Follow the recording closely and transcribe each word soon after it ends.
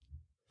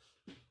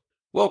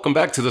Welcome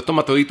back to the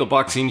Tomatodito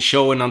Boxing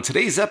Show, and on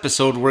today's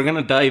episode, we're going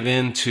to dive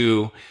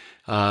into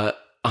a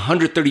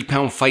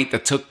 130-pound fight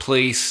that took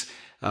place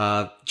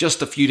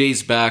just a few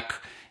days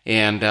back,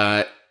 and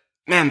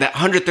man, that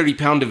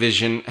 130-pound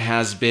division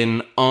has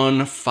been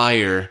on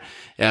fire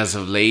as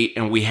of late,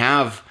 and we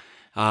have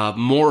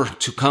more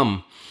to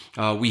come.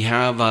 We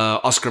have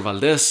Oscar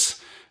Valdez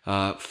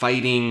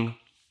fighting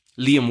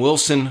Liam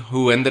Wilson,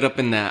 who ended up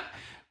in that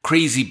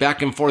crazy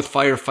back and forth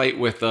firefight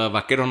with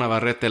Vaquero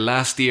Navarrete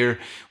last year.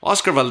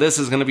 Oscar Valdez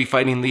is going to be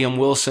fighting Liam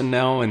Wilson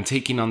now and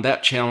taking on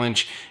that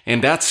challenge,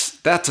 and that's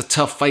a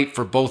tough fight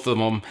for both of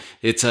them.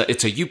 It's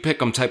a you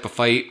pick 'em type of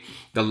fight.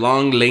 The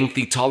long,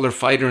 lengthy, taller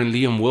fighter in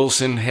Liam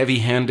Wilson,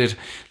 heavy-handed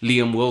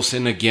Liam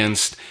Wilson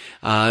against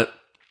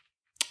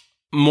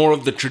more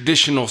of the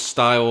traditional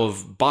style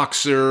of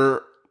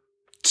boxer,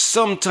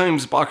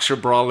 sometimes boxer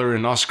brawler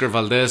in Oscar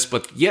Valdez,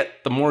 but yet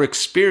the more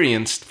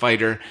experienced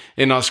fighter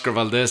in Oscar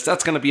Valdez.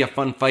 That's going to be a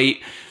fun fight.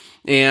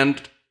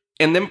 And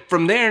then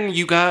from there,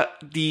 you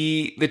got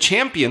the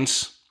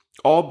champions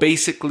all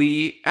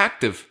basically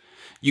active.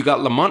 You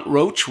got Lamont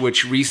Roach,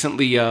 which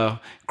recently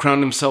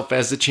crowned himself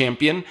as the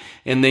champion.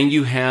 And then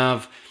you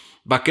have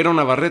Vaquero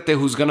Navarrete,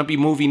 who's going to be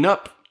moving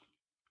up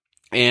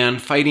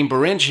and fighting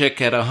Baranchyk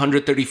at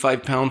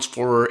 135 pounds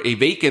for a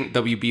vacant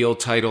WBO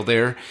title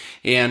there.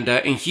 And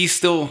he's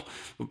still,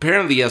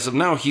 apparently as of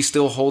now, he's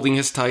still holding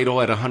his title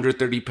at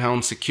 130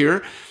 pounds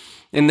secure.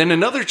 And then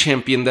another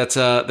champion that's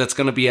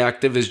going to be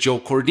active is Joe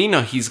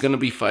Cordina. He's going to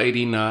be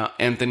fighting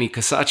Anthony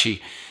Casacci.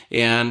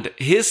 And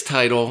his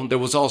title, there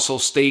was also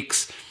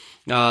stakes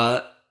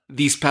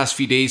these past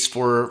few days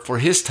for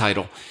his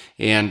title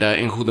and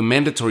who the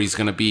mandatory is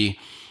going to be.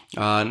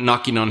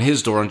 Knocking on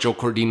his door, on Joe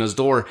Cordina's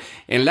door.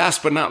 And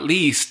last but not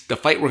least, the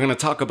fight we're going to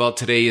talk about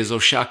today is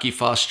O'Shaquie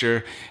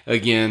Foster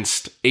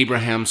against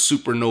Abraham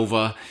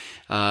Supernova.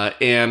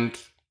 And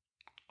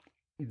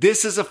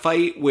this is a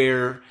fight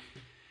where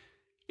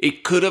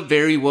it could have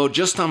very well,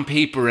 just on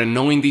paper and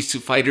knowing these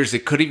two fighters,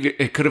 it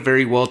could have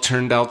very well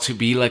turned out to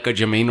be like a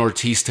Jermaine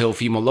Ortiz,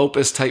 Teofimo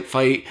Lopez type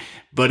fight,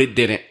 but it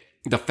didn't.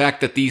 The fact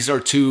that these are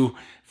two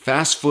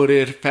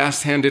fast-footed,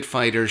 fast-handed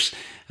fighters,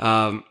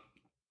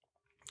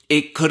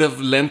 it could have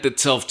lent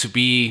itself to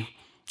be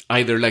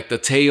either like the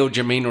Teo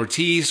Jermaine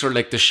Ortiz or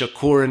like the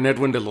Shakur and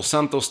Edwin de los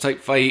Santos type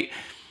fight.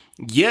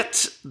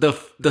 Yet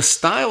the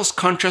styles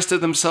contrasted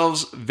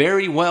themselves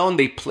very well and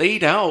they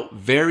played out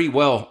very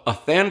well. A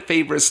fan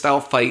favorite style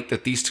fight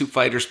that these two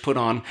fighters put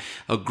on,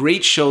 a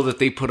great show that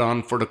they put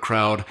on for the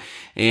crowd.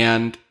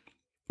 And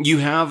you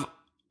have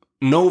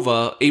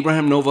Nova,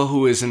 Abraham Nova,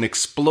 who is an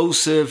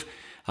explosive,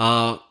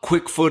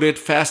 quick-footed,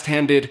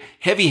 fast-handed,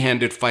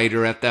 heavy-handed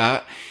fighter at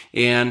that,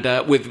 and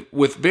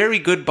with very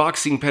good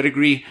boxing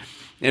pedigree.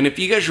 And if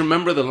you guys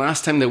remember the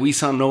last time that we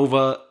saw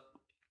Nova,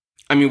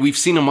 I mean, we've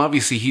seen him,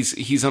 obviously,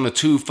 he's on a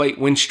 2-fight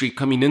win streak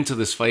coming into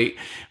this fight,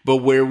 but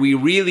where we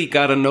really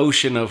got a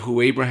notion of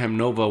who Abraham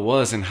Nova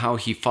was and how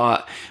he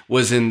fought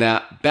was in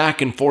that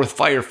back-and-forth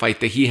firefight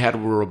that he had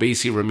with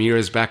Robeisy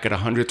Ramirez back at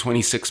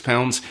 126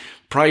 pounds.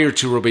 Prior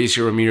to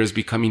Robeisy Ramirez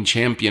becoming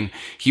champion,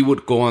 he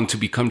would go on to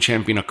become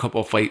champion a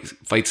couple of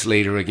fights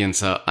later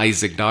against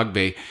Isaac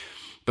Dogbe.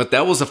 But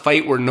that was a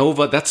fight where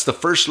Nova, that's the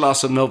first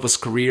loss of Nova's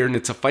career, and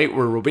it's a fight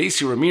where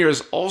Robeisy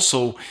Ramirez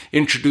also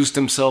introduced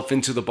himself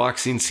into the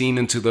boxing scene,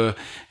 into the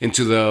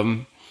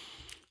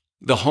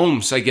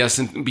homes, I guess,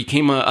 and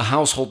became a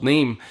household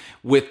name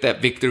with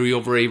that victory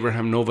over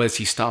Abraham Nova as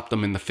he stopped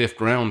him in the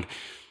 5th round.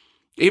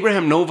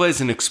 Abraham Nova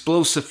is an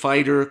explosive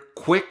fighter,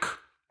 quick,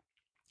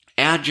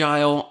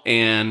 agile,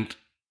 and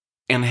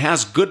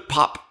has good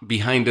pop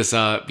behind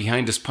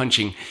his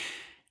punching.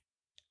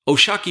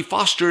 O'Shaquie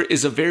Foster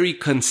is a very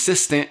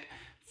consistent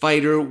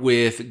fighter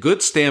with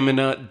good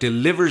stamina,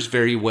 delivers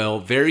very well,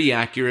 very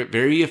accurate,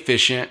 very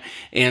efficient,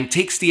 and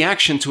takes the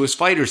action to his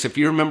fighters. If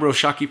you remember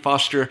O'Shaquie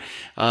Foster,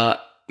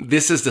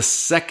 this is the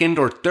 2nd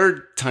or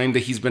 3rd time that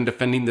he's been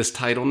defending this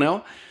title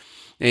now.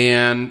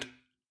 And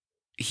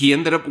he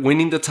ended up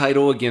winning the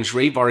title against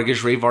Ray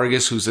Vargas. Ray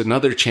Vargas, who's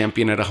another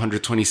champion at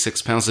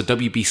 126 pounds, a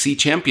WBC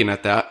champion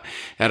at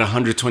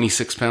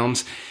 126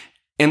 pounds.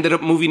 Ended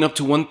up moving up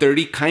to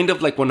 130, kind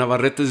of like what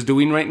Navarrete is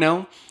doing right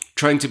now,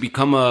 trying to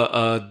become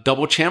a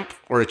double champ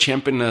or a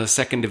champ in the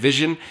 2nd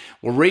division.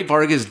 Well, Ray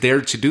Vargas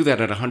dared to do that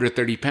at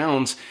 130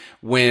 pounds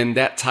when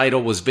that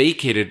title was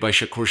vacated by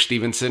Shakur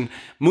Stevenson.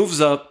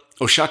 Moves up.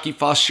 O'Shaquie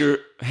Foster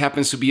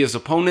happens to be his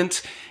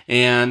opponent,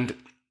 and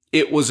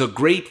it was a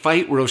great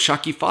fight where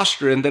O'Shaquie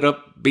Foster ended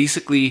up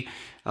basically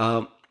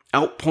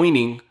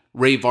outpointing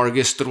Ray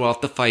Vargas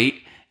throughout the fight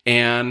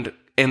and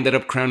ended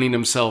up crowning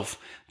himself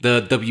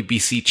the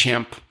WBC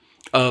champ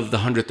of the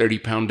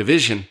 130-pound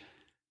division.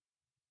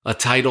 A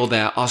title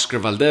that Oscar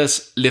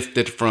Valdez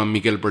lifted from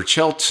Miguel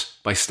Berchelt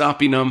by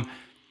stopping him.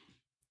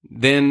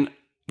 Then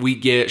we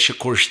get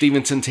Shakur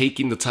Stevenson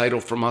taking the title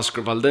from Oscar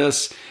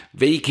Valdez,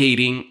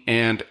 vacating,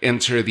 and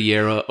enter the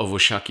era of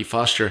O'Shaquie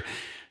Foster.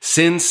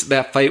 Since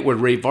that fight with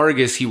Ray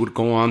Vargas, he would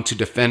go on to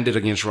defend it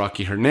against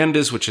Rocky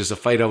Hernandez, which is a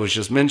fight I was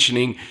just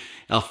mentioning.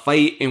 A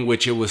fight in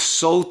which it was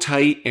so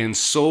tight and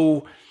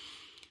so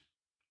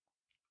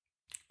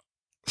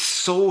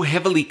so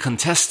heavily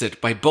contested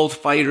by both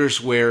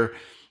fighters where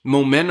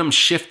momentum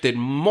shifted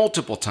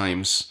multiple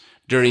times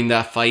during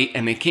that fight,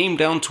 and it came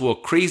down to a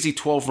crazy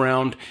 12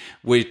 round,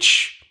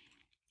 which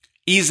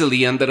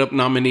easily ended up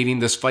nominating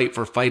this fight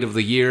for Fight of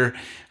the Year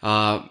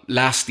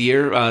last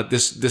year.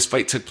 This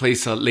fight took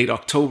place late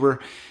October.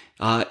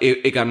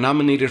 It got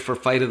nominated for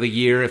Fight of the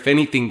Year. If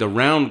anything, the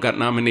round got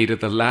nominated.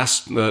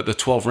 The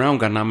 12 round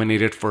got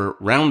nominated for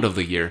Round of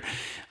the Year.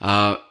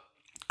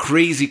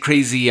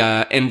 Crazy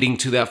ending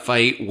to that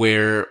fight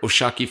where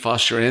O'Shaquie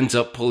Foster ends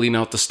up pulling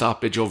out the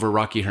stoppage over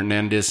Rocky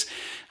Hernandez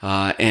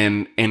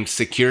and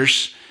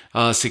secures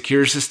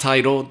his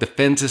title,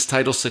 defends his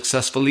title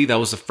successfully. That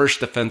was the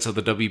first defense of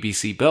the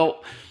WBC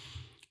belt.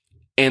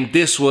 And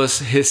this was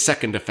his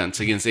second defense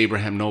against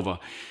Abraham Nova.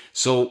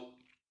 So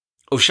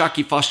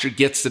O'Shaquie Foster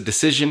gets the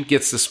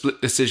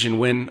split decision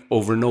win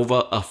over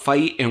Nova, a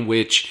fight in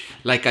which,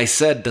 like I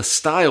said, the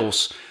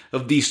styles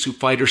of these two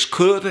fighters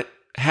could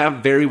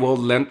have very well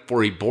lent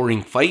for a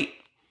boring fight,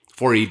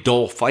 for a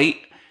dull fight.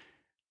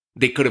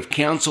 They could have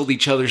canceled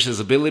each other's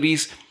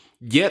abilities,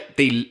 yet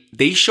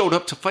they showed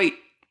up to fight.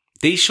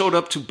 They showed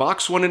up to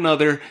box one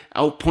another,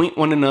 outpoint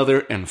one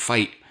another, and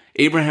fight.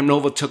 Abraham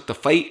Nova took the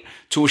fight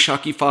to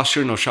O'Shaquie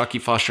Foster, and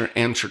O'Shaquie Foster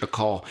answered the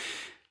call.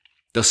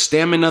 The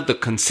stamina, the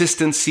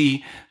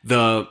consistency,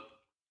 the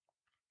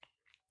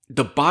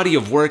body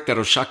of work that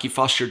O'Shaquie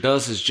Foster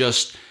does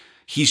is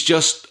he's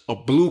just a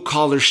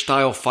blue-collar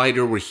style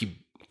fighter where he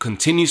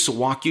continues to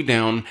walk you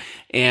down,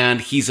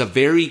 and he's a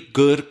very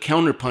good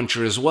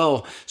counterpuncher as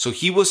well. So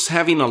he was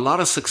having a lot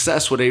of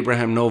success with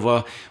Abraham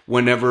Nova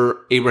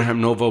whenever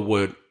Abraham Nova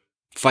would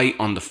fight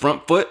on the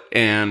front foot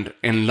and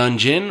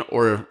lunge in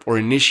or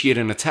initiate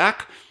an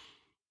attack.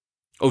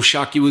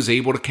 O'Shaquie was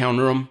able to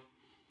counter him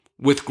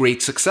with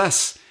great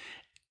success.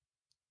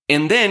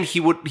 And then he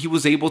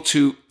was able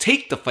to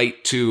take the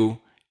fight to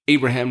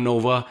Abraham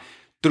Nova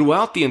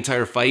throughout the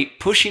entire fight,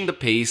 pushing the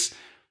pace,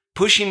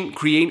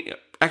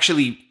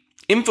 actually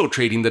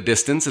infiltrating the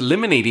distance,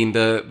 eliminating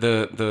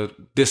the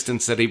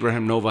distance that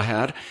Abraham Nova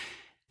had.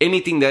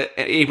 Anything that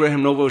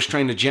Abraham Nova was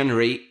trying to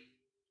generate,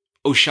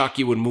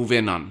 O'Shaquie would move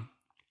in on.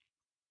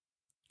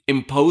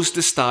 Imposed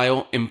the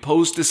style,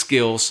 imposed the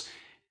skills,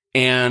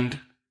 and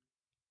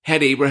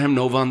had Abraham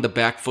Nova on the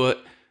back foot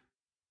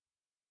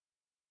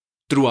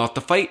throughout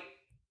the fight.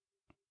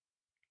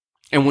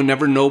 And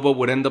whenever Nova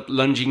would end up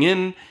lunging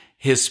in,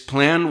 his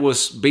plan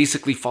was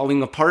basically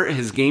falling apart,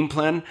 his game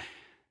plan.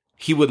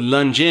 He would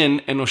lunge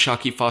in, and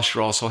O'Shaquie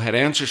Foster also had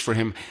answers for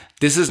him.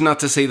 This is not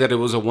to say that it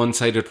was a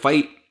one-sided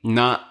fight.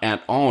 Not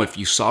at all. If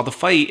you saw the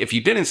fight, if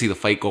you didn't see the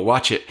fight, go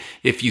watch it.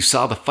 If you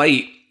saw the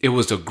fight, it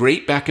was a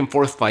great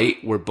back-and-forth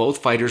fight where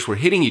both fighters were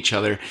hitting each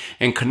other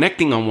and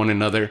connecting on one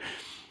another.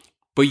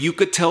 But you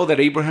could tell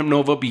that Abraham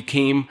Nova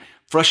became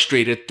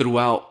frustrated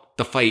throughout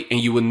the fight, and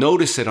you would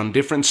notice it on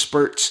different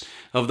spurts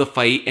of the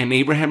fight. And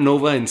Abraham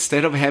Nova,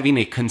 instead of having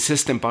a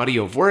consistent body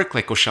of work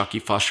like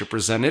O'Shaquie Foster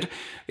presented,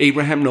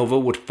 Abraham Nova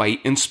would fight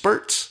in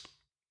spurts.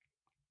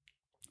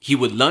 He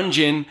would lunge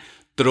in,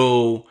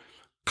 throw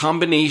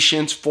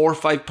combinations, 4 or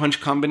 5 punch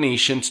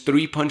combinations,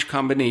 3 punch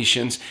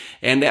combinations,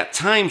 and at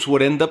times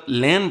would end up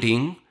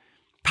landing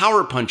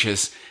power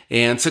punches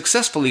and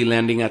successfully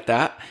landing at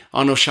that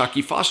on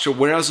O'Shaquie Foster,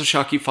 whereas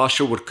O'Shaquie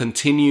Foster would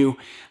continue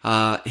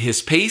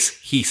his pace.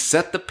 He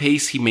set the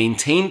pace, he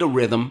maintained a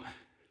rhythm,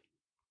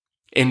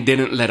 and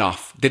didn't let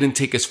off, didn't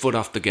take his foot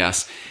off the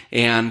gas.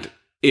 And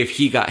if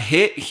he got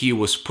hit, he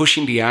was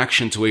pushing the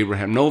action to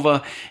Abraham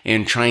Nova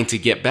and trying to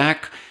get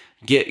back,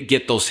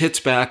 get those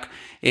hits back.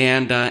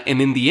 And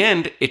in the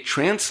end, it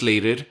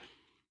translated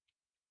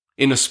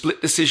in a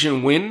split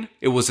decision win.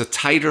 It was a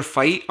tighter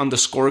fight on the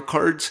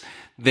scorecards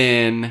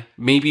than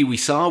maybe we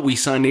saw. We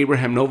saw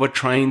Abraham Nova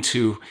trying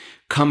to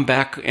come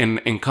back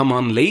and come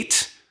on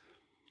late.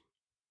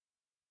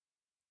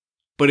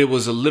 But it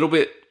was a little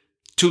bit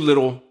too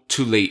little,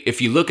 too late.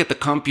 If you look at the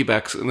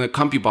CompuBox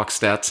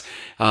stats,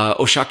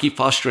 O'Shaquie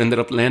Foster ended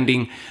up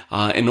landing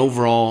an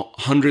overall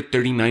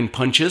 139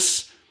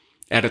 punches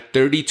at a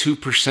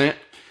 32%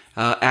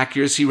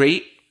 accuracy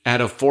rate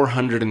out of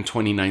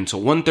 429. So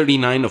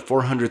 139 of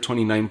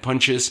 429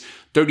 punches,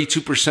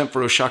 32%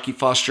 for O'Shaquie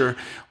Foster,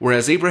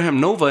 whereas Abraham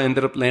Nova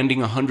ended up landing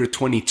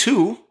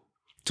 122,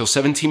 so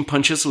 17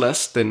 punches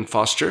less than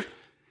Foster,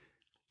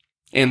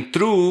 and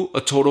threw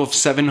a total of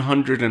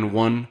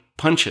 701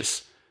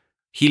 punches.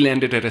 He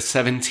landed at a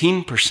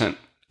 17%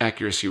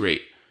 accuracy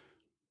rate.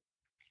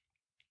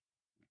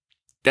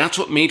 That's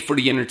what made for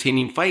the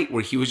entertaining fight,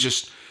 where he was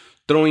just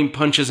throwing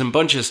punches and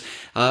bunches.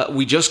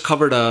 We just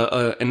covered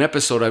an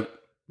episode.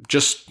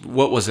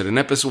 An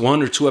episode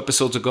 1 or 2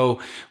 episodes ago,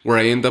 where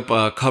I end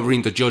up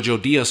covering the Jojo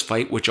Diaz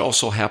fight, which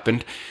also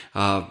happened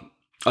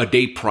a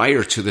day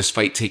prior to this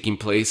fight taking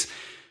place.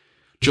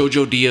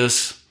 Jojo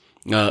Diaz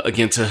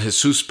against a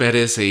Jesus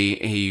Perez,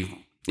 a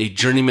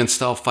journeyman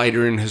style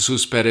fighter in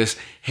Jesus Perez,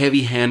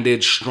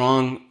 heavy-handed,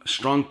 strong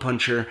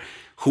puncher,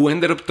 who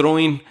ended up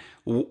throwing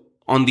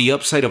on the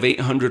upside of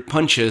 800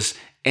 punches,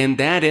 and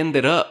that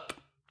ended up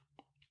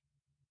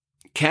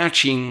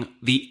catching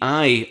the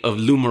eye of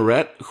Lou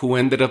Moret, who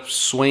ended up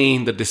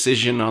swaying the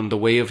decision on the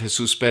way of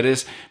Jesus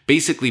Perez,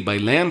 basically by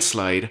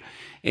landslide.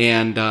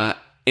 And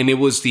it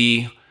was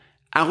the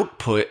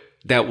output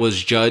that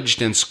was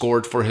judged and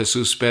scored for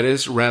Jesus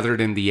Perez rather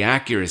than the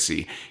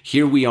accuracy.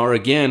 Here we are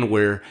again,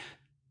 where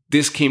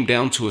this came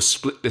down to a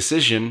split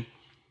decision,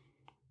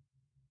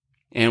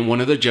 and one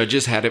of the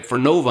judges had it for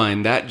Nova,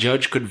 and that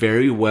judge could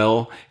very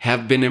well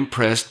have been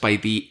impressed by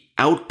the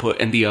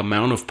output and the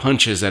amount of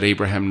punches that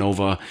Abraham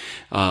Nova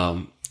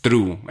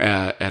threw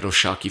at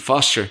O'Shaquie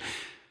Foster.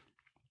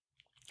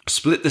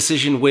 Split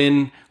decision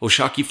win.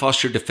 O'Shaquie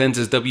Foster defends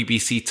his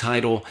WBC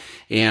title,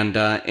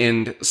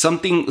 and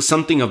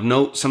something of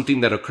note,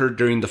 something that occurred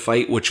during the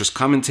fight, which was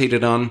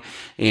commentated on,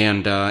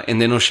 and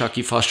then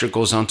O'Shaquie Foster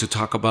goes on to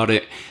talk about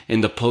it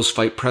in the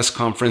post-fight press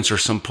conference or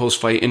some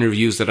post-fight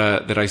interviews that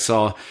I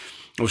saw.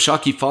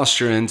 O'Shaquie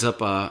Foster ends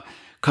up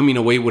coming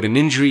away with an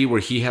injury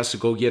where he has to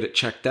go get it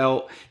checked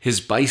out. His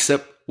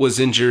bicep was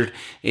injured,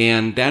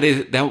 and that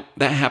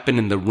happened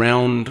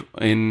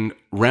in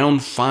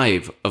round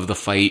 5 of the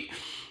fight,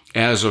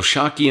 as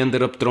O'Shaquie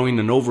ended up throwing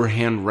an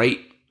overhand right.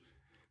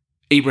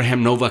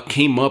 Abraham Nova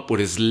came up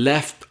with his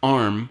left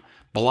arm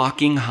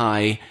blocking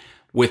high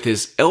with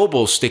his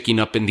elbow sticking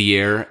up in the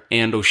air,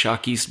 and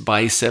O'Shaquie's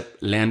bicep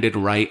landed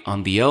right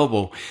on the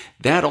elbow.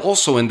 That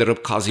also ended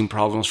up causing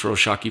problems for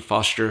O'Shaquie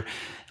Foster.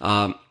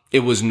 It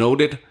was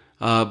noted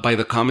by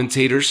the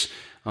commentators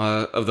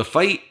of the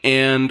fight,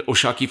 and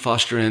O'Shaquie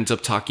Foster ends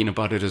up talking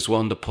about it as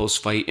well in the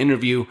post-fight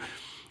interview,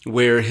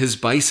 where his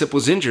bicep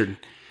was injured,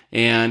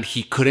 and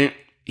he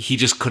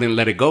just couldn't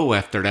let it go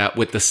after that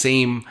with the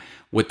same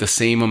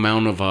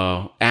amount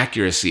of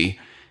accuracy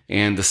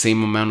and the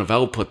same amount of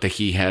output that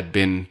he had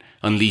been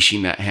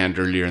unleashing that hand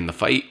earlier in the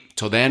fight.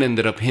 So that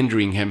ended up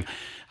hindering him.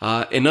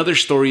 Another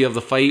story of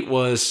the fight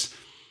was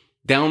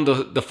down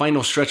the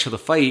final stretch of the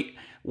fight,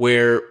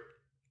 where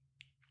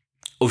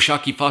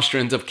O'Shaquie Foster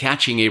ends up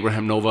catching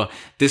Abraham Nova.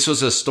 This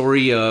was a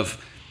story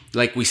of,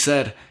 like we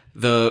said,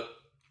 the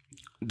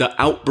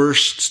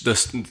outbursts,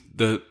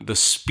 the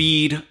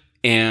speed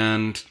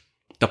and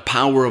the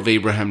power of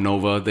Abraham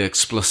Nova, the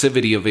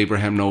explosivity of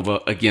Abraham Nova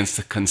against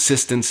the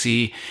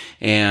consistency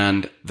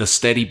and the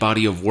steady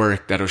body of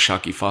work that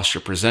O'Shaquie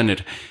Foster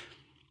presented.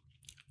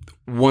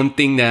 One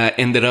thing that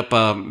ended up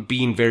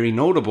being very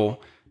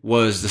notable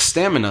was the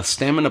stamina.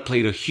 Stamina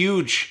played a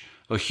huge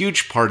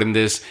part in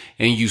this,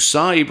 and you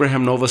saw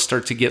Abraham Nova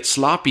start to get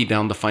sloppy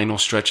down the final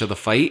stretch of the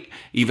fight,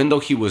 even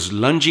though he was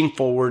lunging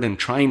forward and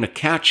trying to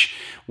catch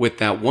with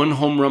that one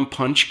home run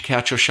punch,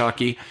 catch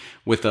O'Shaquie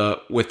with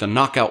a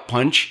knockout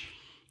punch.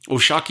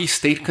 O'Shaquie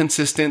stayed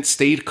consistent,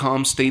 stayed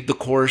calm, stayed the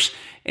course,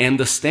 and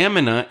the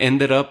stamina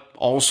ended up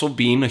also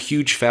being a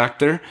huge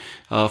factor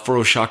for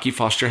O'Shaquie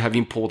Foster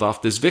having pulled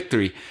off this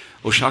victory.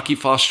 O'Shaquie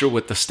Foster,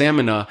 with the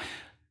stamina,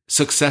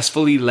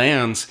 successfully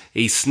lands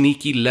a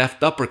sneaky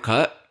left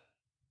uppercut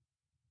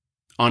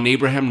on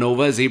Abraham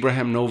Nova as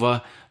Abraham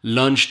Nova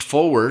lunged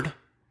forward.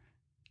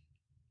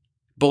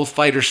 Both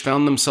fighters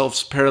found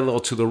themselves parallel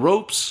to the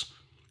ropes.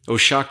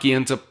 O'Shaquie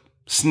ends up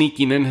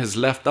sneaking in his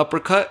left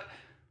uppercut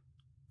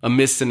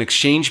amidst an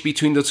exchange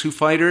between the two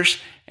fighters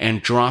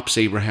and drops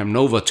Abraham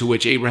Nova, to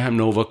which Abraham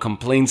Nova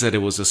complains that it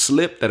was a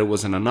slip, that it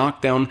wasn't a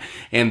knockdown,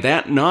 and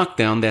that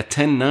knockdown, that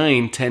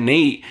 10-9,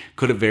 10-8,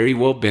 could have very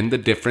well been the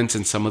difference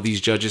in some of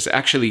these judges.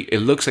 Actually, it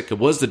looks like it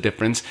was the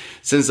difference,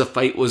 since the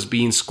fight was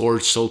being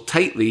scored so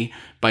tightly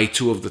by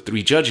 2 of the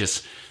 3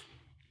 judges.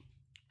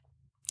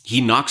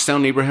 He knocks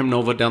down Abraham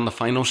Nova down the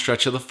final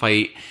stretch of the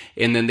fight,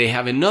 and then they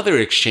have another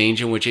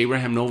exchange in which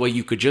Abraham Nova,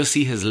 you could just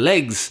see his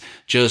legs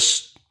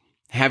just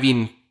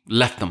having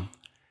left him.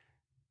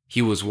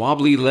 He was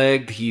wobbly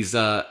legged. He's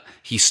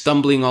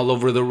stumbling all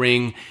over the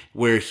ring,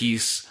 where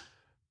he's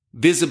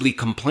visibly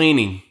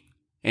complaining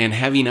and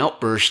having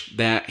outbursts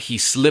that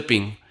he's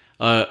slipping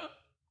all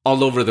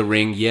over the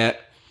ring. Yet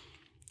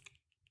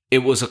it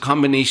was a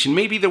combination.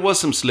 Maybe there was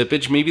some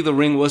slippage. Maybe the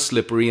ring was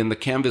slippery and the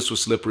canvas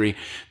was slippery,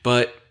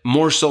 but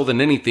more so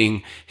than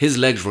anything, his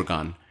legs were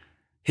gone.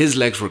 His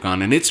legs were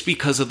gone. And it's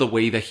because of the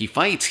way that he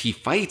fights. He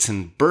fights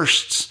in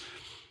bursts.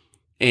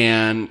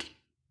 And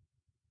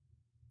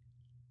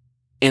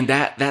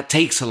that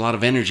takes a lot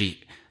of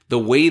energy. The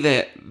way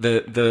that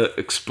the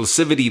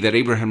explosivity that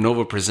Abraham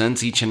Nova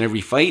presents each and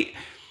every fight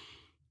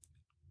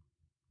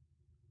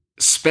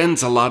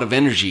spends a lot of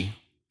energy.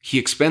 He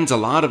expends a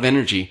lot of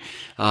energy,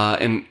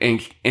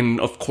 and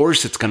of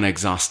course it's going to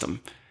exhaust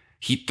him.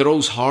 He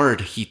throws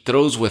hard. He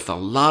throws with a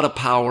lot of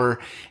power,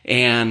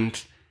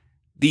 and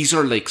these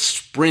are like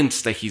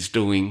sprints that he's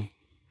doing.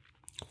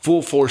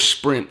 Full force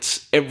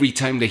sprints every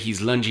time that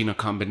he's lunging a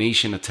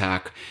combination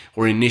attack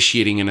or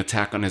initiating an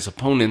attack on his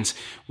opponents,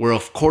 where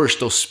of course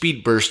those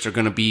speed bursts are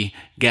going to be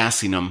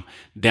gassing him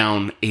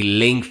down a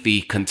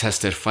lengthy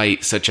contested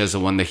fight, such as the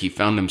one that he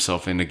found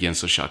himself in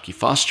against O'Shaquie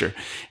Foster.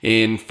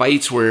 In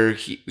fights where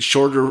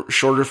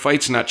shorter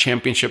fights, not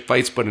championship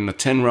fights, but in a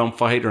 10-round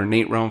fight or an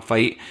 8-round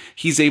fight,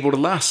 he's able to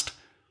last.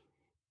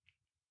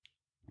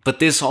 But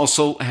this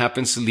also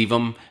happens to leave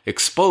him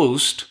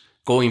exposed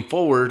going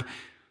forward,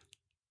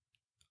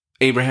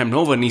 Abraham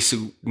Nova needs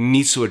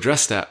to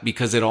address that,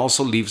 because it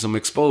also leaves him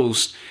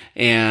exposed,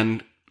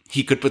 and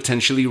he could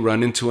potentially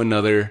run into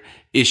another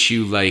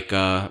issue like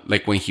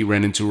when he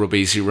ran into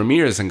Robeisy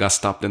Ramirez and got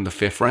stopped in the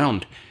 5th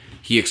round.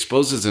 He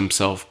exposes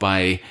himself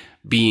by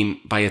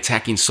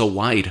attacking so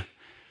wide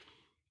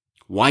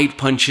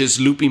punches,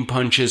 looping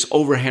punches,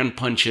 overhand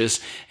punches,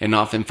 and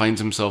often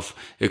finds himself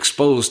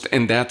exposed.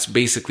 And that's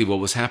basically what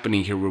was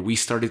happening here, where we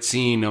started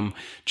seeing him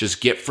just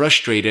get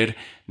frustrated,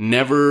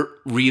 never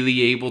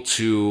really able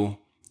to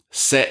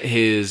set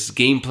his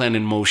game plan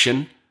in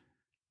motion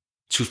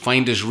to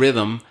find his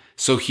rhythm.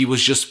 So he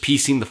was just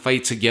piecing the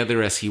fight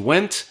together as he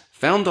went,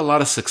 found a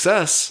lot of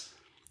success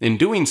in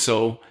doing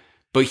so,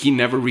 but he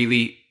never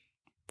really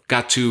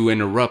got to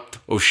interrupt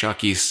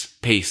O'Shaquie's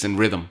pace and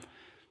rhythm.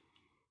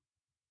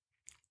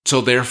 So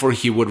therefore,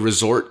 he would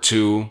resort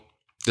to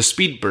the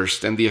speed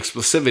burst and the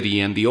explosivity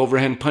and the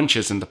overhand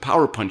punches and the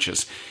power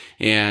punches.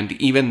 And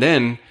even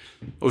then,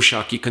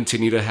 O'Shaquie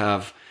continued to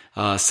have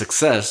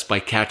success by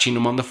catching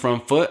him on the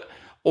front foot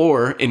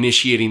or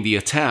initiating the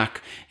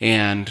attack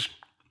and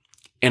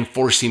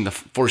forcing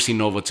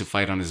Nova to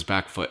fight on his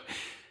back foot.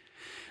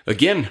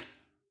 Again,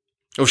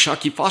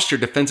 O'Shaquie Foster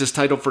defends his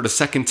title for the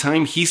 2nd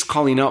time. He's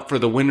calling out for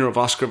the winner of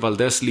Oscar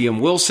Valdez, Liam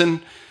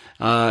Wilson.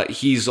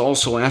 He's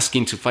also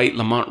asking to fight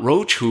Lamont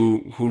Roach,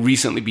 who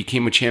recently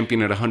became a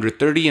champion at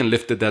 130 and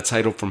lifted that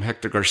title from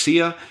Hector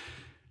Garcia.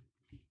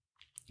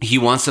 He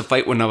wants to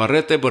fight with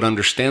Navarrete, but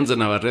understands that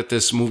Navarrete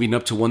is moving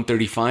up to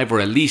 135, or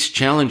at least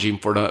challenging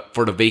for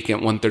the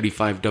vacant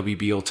 135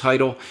 WBO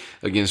title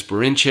against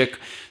Berinchik.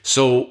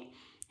 So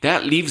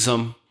that leaves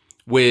him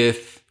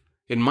with,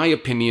 in my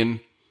opinion,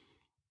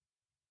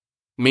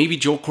 maybe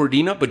Joe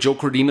Cordina, but Joe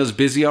Cordina's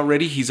busy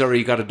already. He's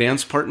already got a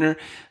dance partner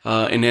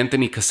in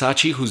Anthony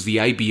Casacci, who's the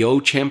IBO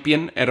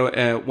champion at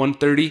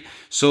 130.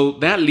 So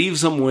that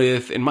leaves him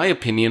with, in my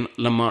opinion,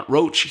 Lamont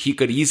Roach. He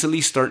could easily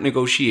start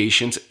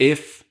negotiations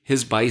if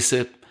his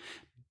bicep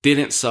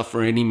didn't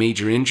suffer any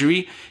major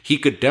injury. He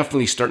could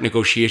definitely start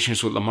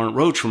negotiations with Lamont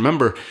Roach.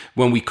 Remember,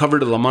 when we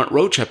covered the Lamont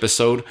Roach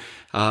episode,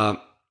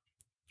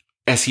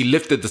 as he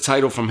lifted the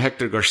title from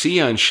Hector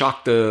Garcia and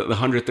shocked the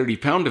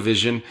 130-pound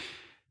division,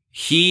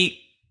 he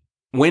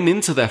went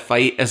into that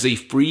fight as a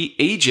free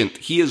agent.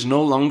 He is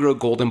no longer a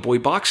Golden Boy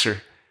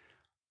boxer.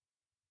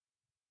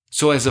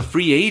 So as a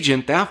free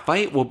agent, that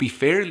fight will be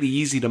fairly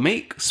easy to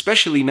make,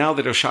 especially now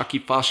that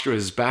O'Shaquie Foster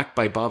is backed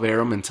by Bob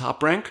Arum in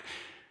Top Rank.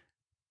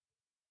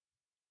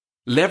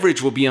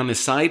 Leverage will be on his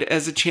side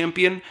as a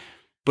champion,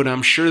 but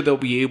I'm sure they'll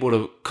be able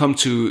to come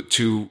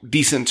to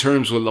decent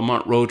terms with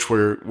Lamont Roach,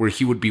 where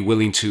he would be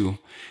willing to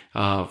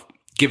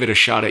give it a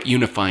shot at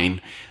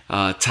unifying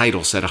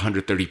titles at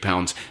 130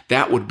 pounds.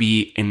 That would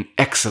be an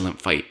excellent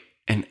fight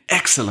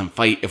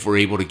if we're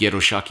able to get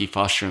O'Shaquie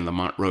Foster and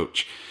Lamont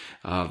Roach.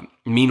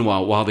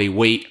 Meanwhile, while they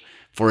wait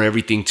for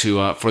everything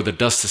for the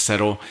dust to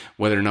settle,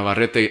 whether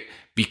Navarrete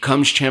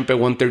becomes champ at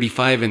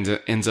 135 and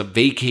ends up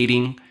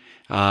vacating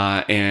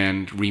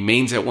and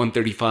remains at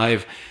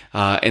 135,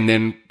 and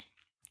then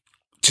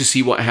to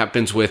see what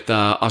happens with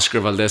Oscar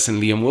Valdez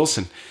and Liam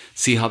Wilson.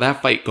 See how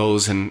that fight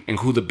goes and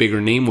who the bigger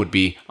name would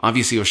be.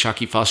 Obviously,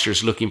 O'Shaquie Foster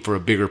is looking for a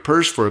bigger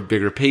purse, for a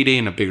bigger payday,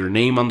 and a bigger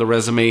name on the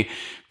resume.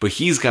 But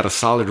he's got a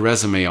solid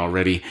resume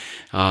already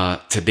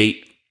to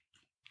date.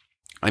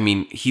 I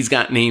mean, he's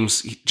got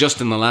names just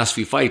in the last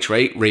few fights,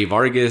 right? Ray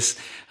Vargas,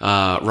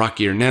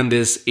 Rocky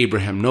Hernandez,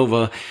 Abraham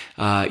Nova.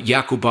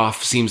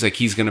 Yakubov seems like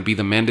he's going to be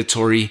the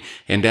mandatory,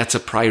 and that's a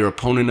prior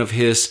opponent of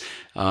his.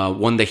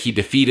 One that he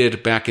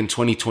defeated back in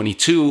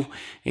 2022,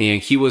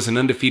 and he was an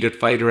undefeated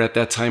fighter at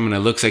that time, and it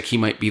looks like he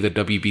might be the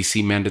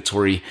WBC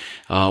mandatory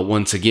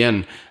once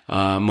again.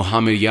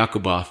 Mohamed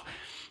Yakubov.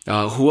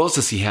 Who else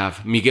does he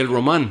have? Miguel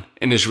Roman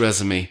in his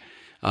resume.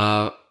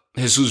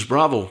 Jesus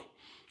Bravo.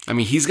 I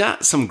mean, he's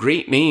got some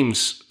great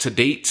names to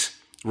date.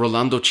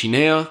 Rolando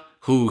Chinea,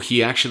 who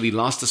he actually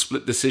lost a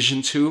split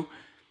decision to.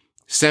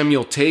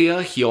 Samuel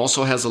Taya, he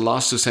also has a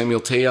loss to Samuel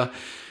Taya.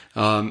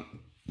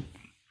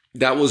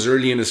 That was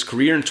early in his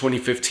career in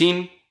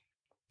 2015.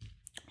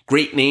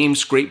 Great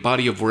names, great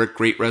body of work,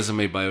 great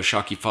resume by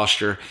O'Shaquie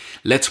Foster.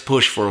 Let's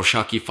push for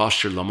O'Shaquie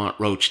Foster, Lamont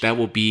Roach. That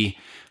will be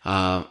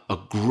a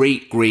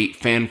great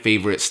fan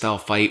favorite style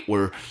fight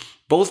where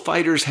both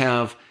fighters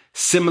have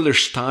similar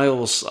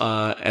styles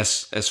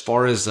as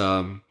far as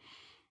the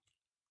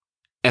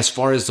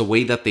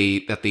way that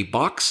they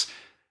box.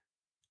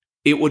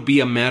 It would be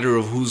a matter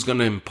of who's going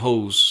to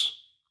impose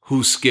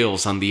whose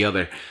skills on the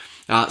other.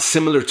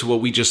 Similar to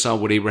what we just saw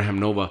with Abraham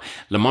Nova.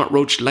 Lamont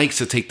Roach likes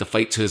to take the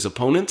fight to his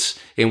opponents,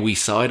 and we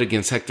saw it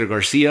against Hector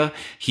Garcia.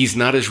 He's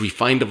not as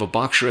refined of a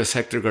boxer as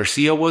Hector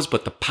Garcia was,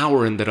 but the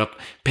power ended up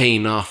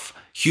paying off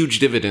huge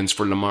dividends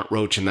for Lamont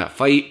Roach in that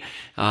fight,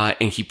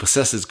 and he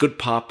possesses good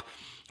pop.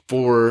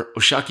 For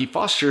O'Shaquie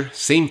Foster,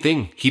 same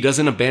thing. He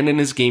doesn't abandon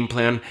his game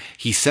plan.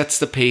 He sets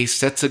the pace,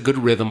 sets a good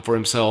rhythm for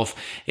himself,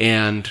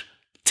 and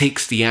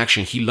takes the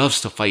action. He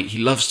loves to fight. He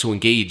loves to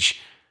engage.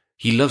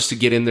 He loves to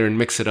get in there and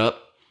mix it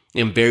up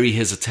and vary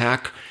his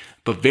attack,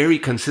 but very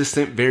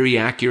consistent, very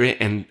accurate,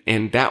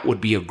 and that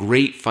would be a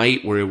great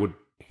fight where it would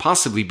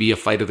possibly be a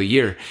fight of the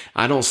year.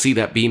 I don't see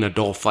that being a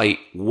dull fight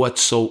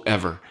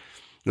whatsoever.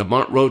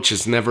 Lamont Roach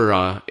is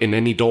never in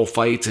any dull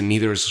fights, and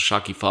neither is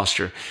O'Shaquie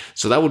Foster.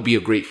 So that would be a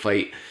great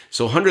fight.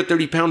 So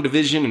 130-pound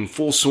division in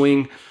full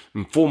swing,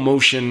 in full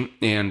motion,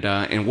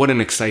 and what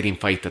an exciting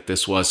fight that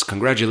this was.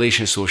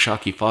 Congratulations to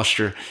O'Shaquie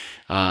Foster.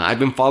 I've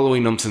been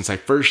following him since I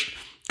first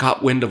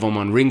caught wind of him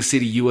on Ring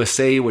City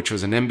USA, which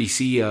was an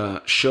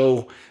NBC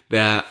show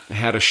that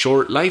had a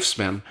short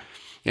lifespan.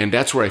 And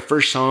that's where I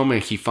first saw him,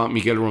 and he fought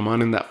Miguel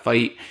Roman in that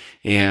fight.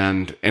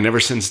 And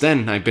ever since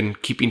then, I've been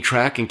keeping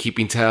track and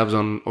keeping tabs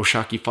on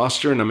O'Shaquie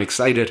Foster, and I'm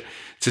excited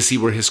to see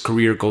where his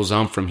career goes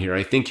on from here.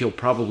 I think he'll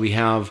probably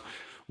have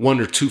 1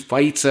 or 2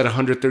 fights at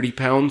 130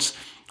 pounds,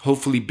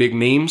 hopefully big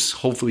names,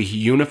 hopefully he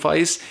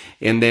unifies,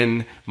 and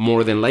then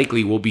more than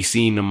likely we'll be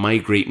seeing him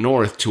migrate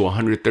north to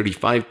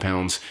 135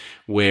 pounds,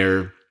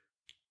 where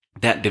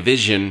that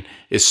division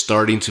is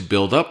starting to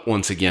build up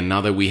once again.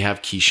 Now that we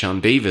have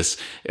Keyshawn Davis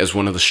as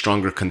one of the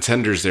stronger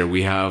contenders there,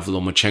 we have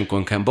Lomachenko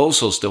and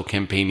Camboso still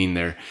campaigning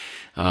there.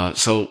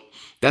 So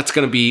that's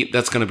gonna be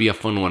a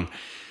fun one,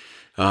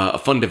 a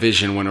fun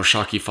division when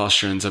O'Shaquie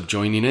Foster ends up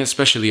joining it,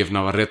 especially if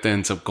Navarrete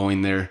ends up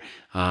going there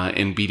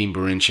and beating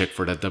Berinchik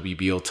for that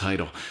WBO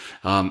title.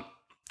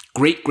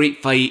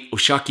 Great fight,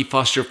 O'Shaquie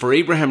Foster. For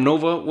Abraham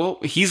Nova, well,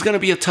 he's gonna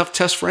be a tough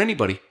test for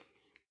anybody.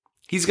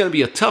 He's going to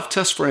be a tough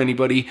test for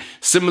anybody,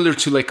 similar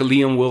to like a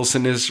Liam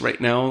Wilson is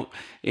right now.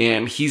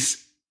 And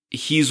he's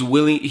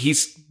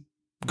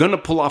going to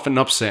pull off an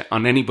upset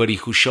on anybody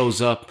who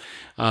shows up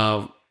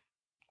not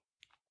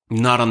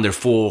on their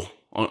full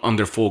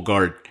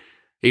guard.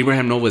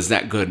 Abraham Nova is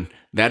that good,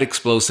 that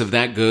explosive,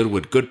 that good,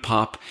 with good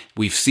pop.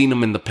 We've seen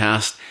him in the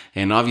past,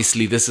 and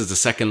obviously this is the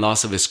second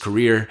loss of his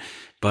career,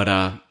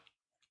 but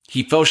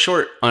he fell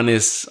short on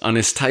his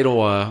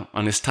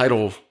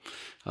title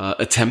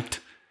attempt.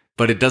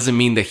 But it doesn't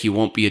mean that he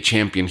won't be a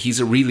champion. He's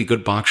a really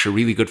good boxer,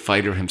 really good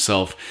fighter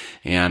himself.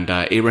 And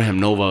Abraham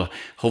Nova,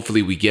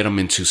 hopefully we get him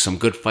into some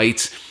good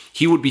fights.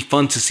 He would be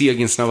fun to see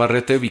against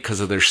Navarrete because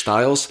of their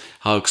styles,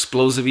 how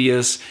explosive he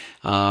is,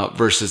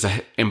 versus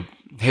a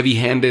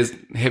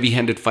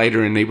heavy-handed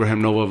fighter in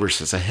Abraham Nova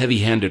versus a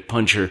heavy-handed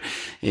puncher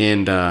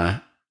in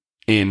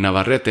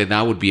Navarrete.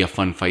 That would be a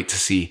fun fight to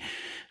see.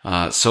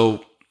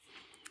 So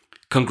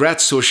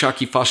congrats to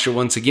O'Shaquie Foster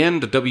once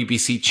again, the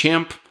WBC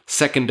champ.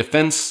 Second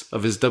defense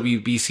of his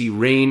WBC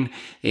reign,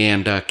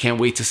 and can't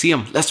wait to see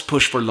him. Let's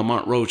push for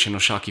Lamont Roach and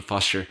O'Shaquie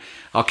Foster.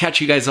 I'll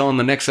catch you guys all in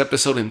the next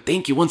episode, and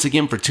thank you once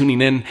again for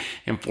tuning in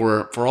and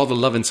for all the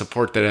love and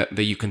support that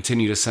you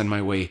continue to send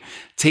my way.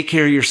 Take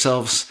care of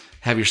yourselves.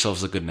 Have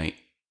yourselves a good night.